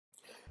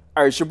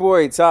Alright, it's your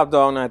boy Top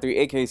Dog 93,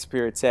 aka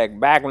Superior Tech,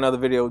 back with another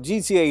video,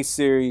 GTA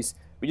series.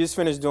 We just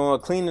finished doing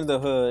cleaning the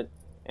hood,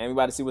 and we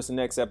about to see what's the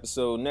next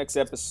episode. Next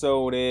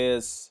episode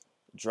is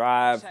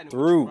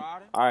Drive-thru.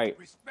 Alright.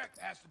 Respect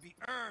has to be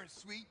earned,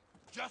 sweet,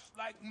 just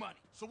like money.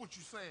 So what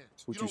you saying?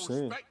 So what you don't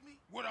saying? respect me?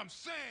 What I'm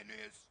saying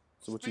is,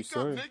 So what you speak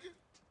up, saying? nigga.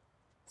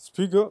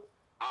 Speak up.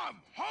 I'm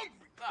hungry.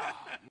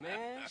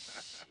 Man.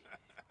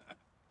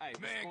 Hey,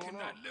 Man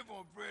cannot live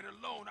on bread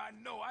alone. I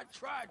know. I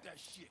tried that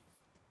shit.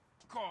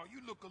 Carl, you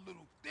look a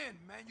little thin,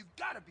 man. You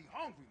gotta be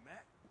hungry, man.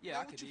 Yeah,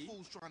 man, I could what you eat.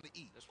 fools trying to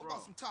eat? That's What about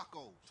wrong. some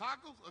tacos?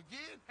 Tacos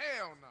again?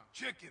 Hell no.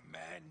 Chicken,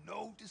 man.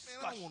 No Man, discussion.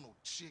 I don't want no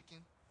chicken.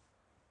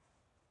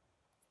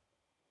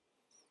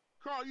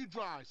 Carl, you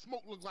dry.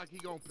 Smoke looks like he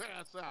gonna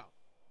pass out.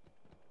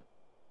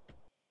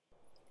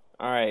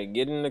 Alright,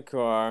 get in the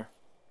car.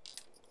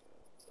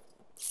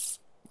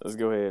 Let's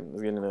go ahead.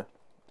 Let's get in there.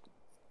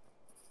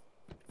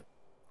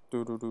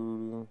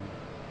 Doo-doo-doo-doo.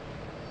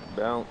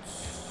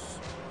 Bounce.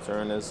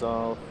 Turn this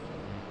off.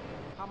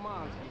 How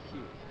moms get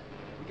killed?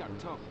 We gotta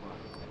talk about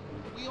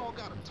it. We all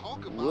gotta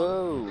talk about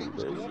Whoa, it. They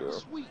was there you going go. for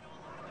sweet.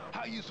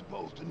 How you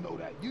supposed to know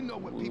that? You know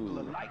what people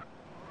are Ooh. like.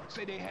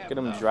 Say they have Get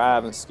them love,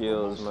 driving but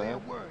skills, won't say a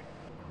man. word.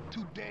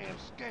 Too damn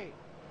scared.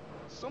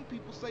 Some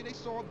people say they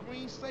saw a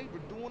green Saber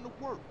doing the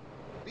work,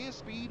 then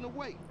speeding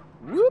away.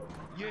 Whoop.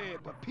 Yeah,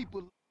 but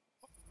people.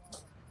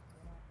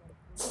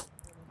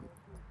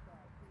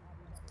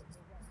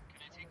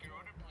 Can I take your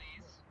order,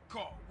 please?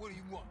 Carl, what do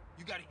you want?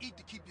 You gotta eat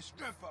to keep your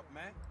strength up,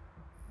 man.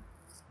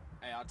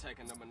 Hey, I'll take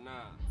a number 9.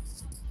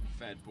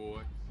 Fat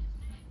boy.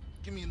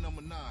 Give me a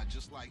number 9,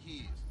 just like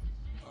his.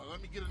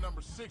 Let me get a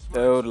number 6.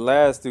 Yo, the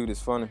last dude is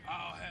funny.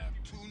 I'll have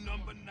 2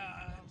 number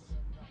 9s,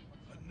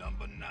 a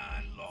number 9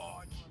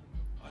 large,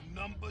 a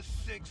number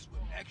 6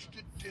 with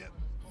extra dip,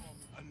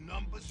 a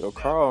number 7. Yo,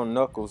 Carl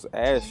Knuckles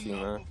ashy, 2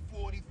 man. number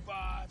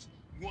 45s,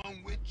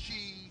 1 with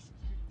cheese,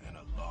 and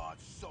a large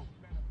soda.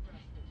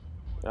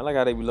 I like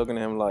how they be looking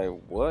at him like,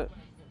 what?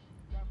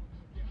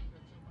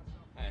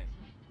 Hey,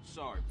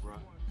 sorry, bro.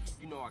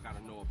 You know I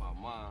gotta know about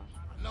mine.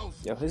 No,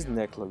 Yo, his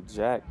neck look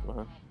jacked, man.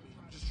 I'm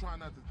just trying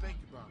not to think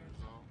about it,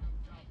 so.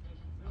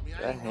 I mean,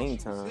 I That didn't know hang she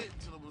was time. hit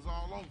till it was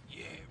all over.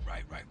 Yeah,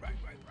 right.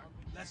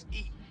 Let's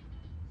eat.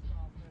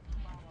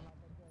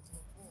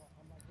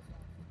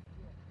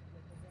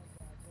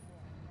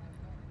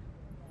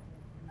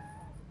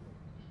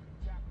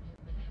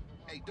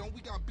 Hey, don't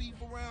we got beef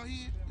around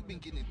here? We been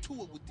getting into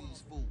it with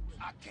these fools.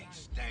 I can't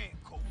stand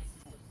cold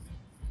food.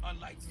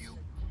 Unlike you,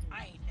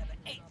 I ain't never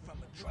ate from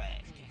a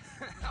trash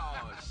can.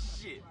 Oh,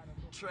 shit.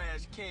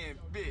 Trash can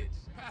bitch.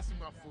 Pass me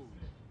my food.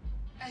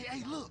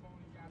 Hey, look.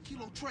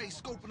 Kilo Trey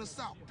scoping us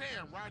out.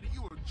 Damn, Ryder,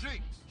 you a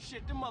jinx.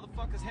 Shit, them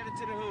motherfuckers headed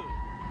to the hood.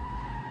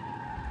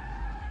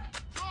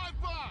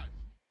 Drive by.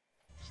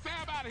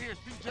 Stab out of here,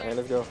 CJ. Alright,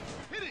 let's go.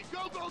 Hit it.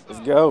 Go. Let's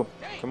go.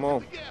 Hey, Come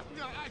on. hit the gas. We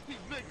gotta ice these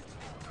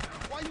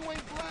niggas. Why you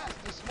ain't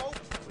blasting, Smoke?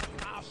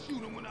 I'll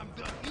shoot him when I'm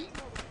done eating.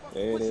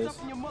 There it What's is.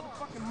 up in your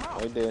motherfucking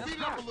mouth? Right there.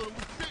 Beat up a little.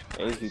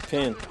 We sit. HB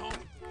pin. Homie,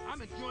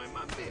 I'm enjoying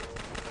my meal.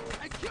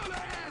 Hey, kill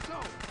that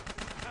asshole.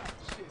 Ah,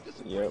 shit, this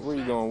is Yeah, where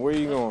you going? Where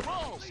you going?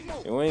 Bro,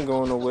 Smoke. You ain't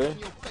going nowhere. In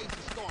your face and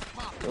start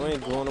popping. You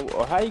ain't going nowhere.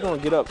 Or how you gonna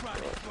get up? trying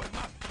to enjoy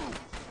my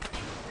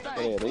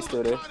food. Yeah, they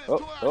still there.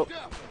 Oh.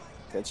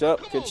 Catch up.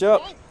 Come Catch on,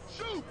 up. Smoke.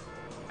 Shoot.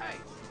 Hey,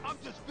 I'm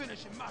just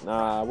finishing my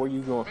Nah, where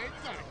you going? Man, you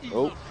gotta eat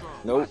Nope. up some.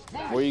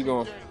 Nope. Where you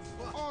going?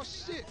 Oh,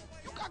 shit.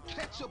 You got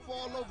ketchup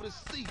all over the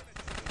seat.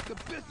 The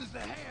business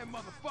at hand,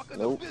 motherfucker.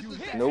 Nope. The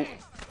business at Nope.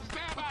 hand.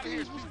 Stab out of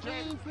here,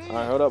 CJ.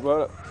 Alright, hold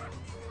up.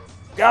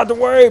 Got the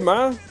way,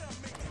 man.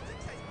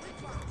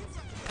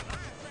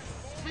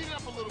 Speed it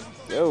up a little. We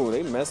sit. Yo,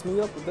 they messed me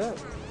up with that.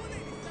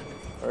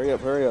 Hurry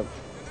up.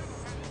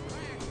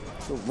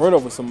 She'll run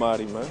over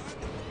somebody, man.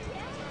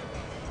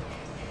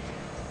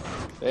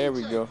 There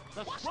we go.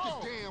 Let's Watch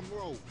roll. the damn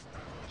road.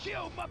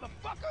 Chill,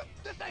 motherfucker.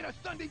 This ain't a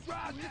Sunday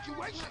drive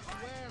situation.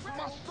 Where's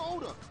my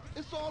soda?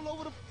 It's all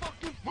over the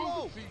fucking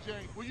floor. Move it,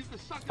 CJ. Well, you can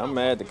suck it I'm up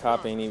mad off the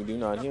cop gun. ain't even do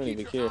nothing. He Now don't keep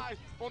even your care. eyes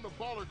on the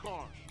baller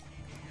car.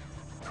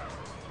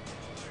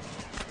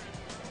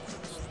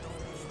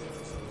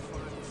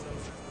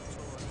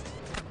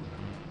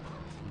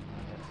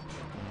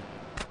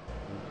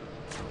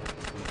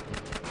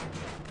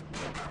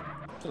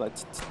 She like,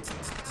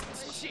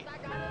 Shit.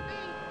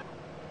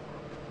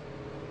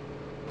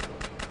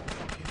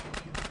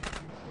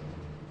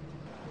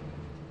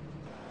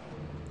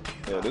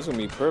 yeah, this gonna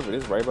be perfect.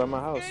 It's right by my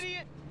house.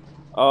 Idiot.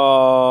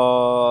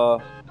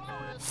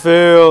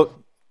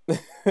 Failed.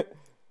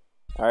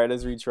 Alright,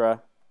 let's retry.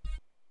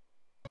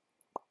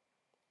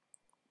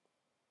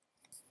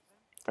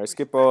 Alright,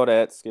 skip all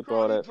that.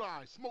 Carl, you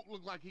dry. Smoke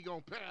look like he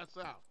gonna pass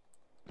out.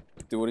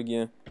 Do it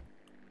again.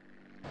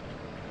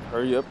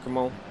 Hurry up, come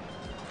on.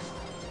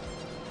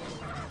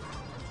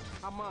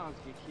 How moms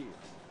get killed?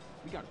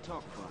 We gotta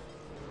talk about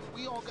it.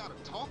 We all gotta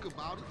talk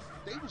about it.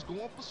 They was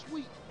going for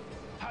sweet.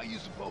 How you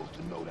supposed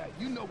to know that?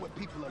 You know what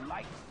people are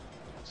like.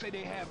 Say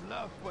they have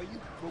love for you,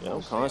 but Yeah, I'm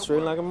won't say a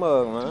concentrating word. like a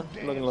mug, man. Too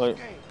damn Looking like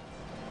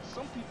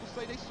Some people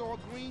say they saw a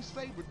green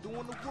Saber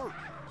doing the work.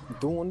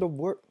 doing the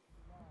work.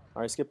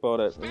 All right, skip all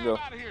that. Let's Stand go.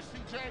 out of here,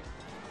 CJ.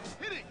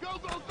 Hit it. Go,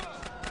 go, go.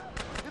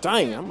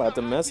 Dang, I'm about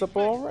to mess up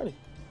already.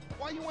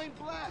 Why you ain't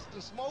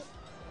blasting, Smoke?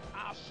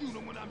 I'll shoot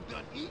him when I'm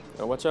done eating.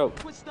 Yo, watch out.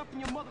 Quit stuffing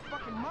your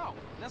motherfucking mouth.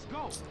 Let's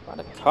go. By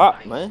the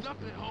cop, man.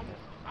 Stuffing it, homie.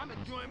 I'm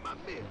enjoying my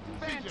meal.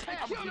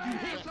 Fantastic. Kill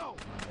that asshole.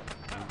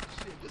 Oh,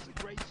 shit, this is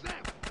a great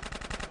sandwich.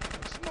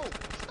 Smoke,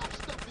 stop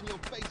stuffing your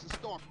face and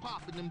start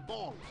popping them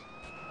balls.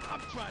 I'm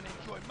trying to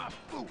enjoy my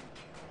food.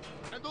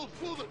 And those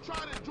fools are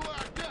trying to enjoy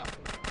our death.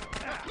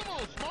 Now, come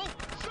on, Smoke.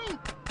 Shoot.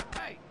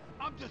 Hey,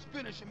 I'm just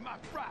finishing my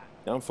fry.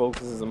 Young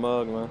folks is a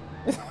mug, man.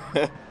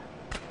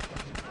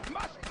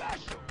 My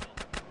special.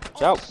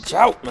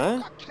 Chout, man.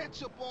 Got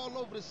ketchup all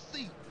over the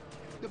seat.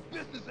 The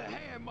business at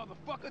hand,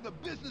 motherfucker. The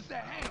business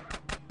at hand.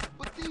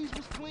 But these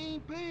was clean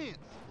pants.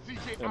 CJ,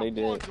 Yeah, they I'm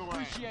did. on your ass.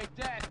 Appreciate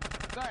that.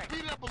 Thanks.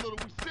 Speed it up a little.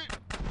 We sit.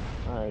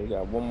 All right, you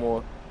got one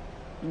more.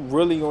 You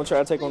really gonna try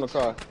to take on the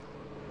car?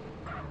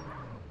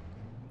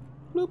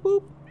 Bloop,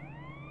 boop.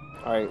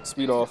 All right,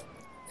 speed off.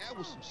 That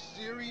was some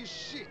serious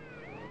shit.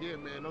 Yeah,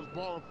 man. Those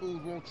balling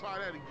fools won't try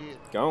that again.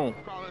 Gone.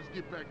 Carl, let's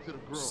get back to the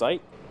grill.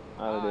 Sight.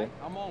 Out of All there. right,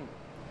 I'm on.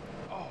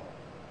 Oh,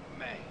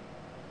 man.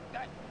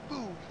 That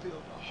food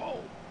filled a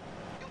hole.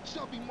 You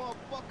chubby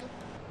motherfucker.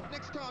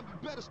 Next time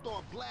you better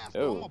start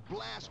blasting. Yo. I'm gonna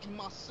blast you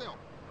myself.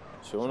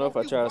 Sure enough,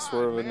 I try to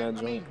swerve in that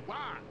joint.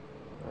 Why?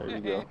 There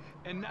you go.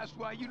 And that's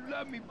why you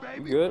love me, You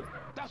baby. good?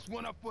 That's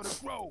one up for the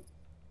grove.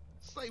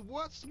 Say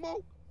what,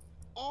 Smoke?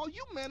 All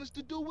you managed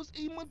to do was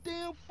eat my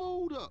damn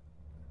food up.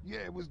 Yeah,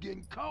 it was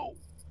getting cold.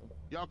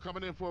 Y'all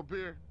coming in for a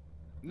beer?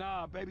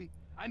 Nah, baby.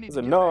 I need He to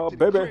said, get "Nah, back to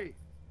the baby. crib.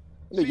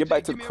 I need to get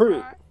back to CJ, the give me a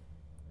crib." ride?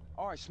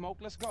 All right, Smoke,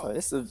 let's go. Oh,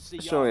 this is See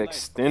y'all showing later.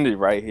 extended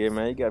right here,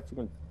 man. You got to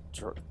freaking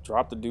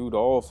drop the dude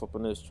off up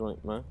in this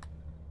joint, man.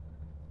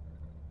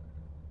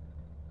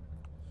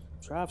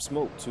 Drive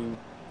Smoke to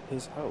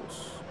his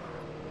house.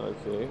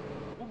 Okay.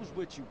 Who was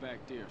with you back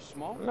there,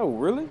 Smoke? No,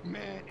 really?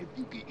 Man, if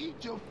you can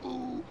eat your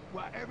food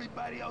while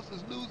everybody else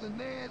is losing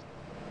theirs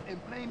and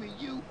blaming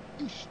you,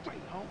 you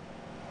straight, home.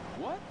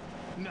 What?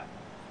 Nothing.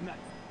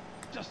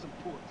 Just some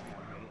poetry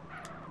I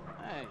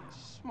read. Hey,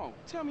 Smoke,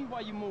 tell me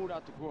why you moved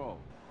out the Grove.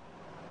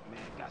 Man,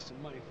 got some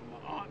money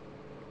from my aunt.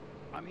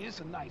 I mean,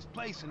 it's a nice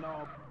place and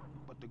all,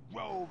 but the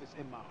Grove is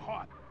in my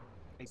heart.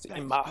 Hey, It's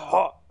thanks, in my Carl.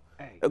 heart.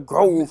 Hey, The I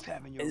Grove miss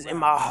having you is in around,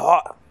 my man.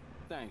 heart.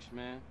 Thanks,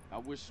 man. I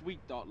wish Sweet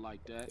thought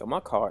like that. Yo, my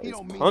car He is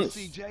don't mean punished.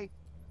 CJ.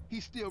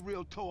 He's still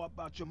real tore up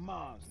about your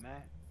moms,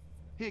 man.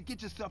 Here,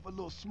 get yourself a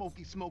little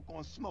smoky smoke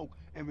on smoke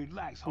and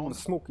relax, On homie.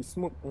 smoky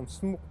smoke on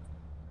smoke.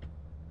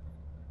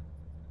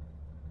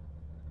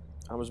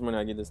 How much money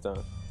I get this time?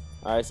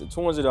 All right, so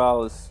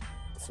 $200.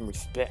 Some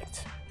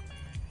respect.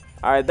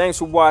 All right, thanks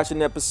for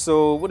watching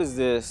episode. What is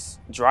this?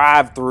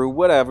 Drive-thru,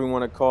 whatever you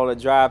want to call it.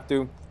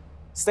 Drive-thru.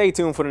 Stay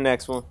tuned for the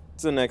next one.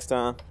 Till next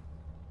time.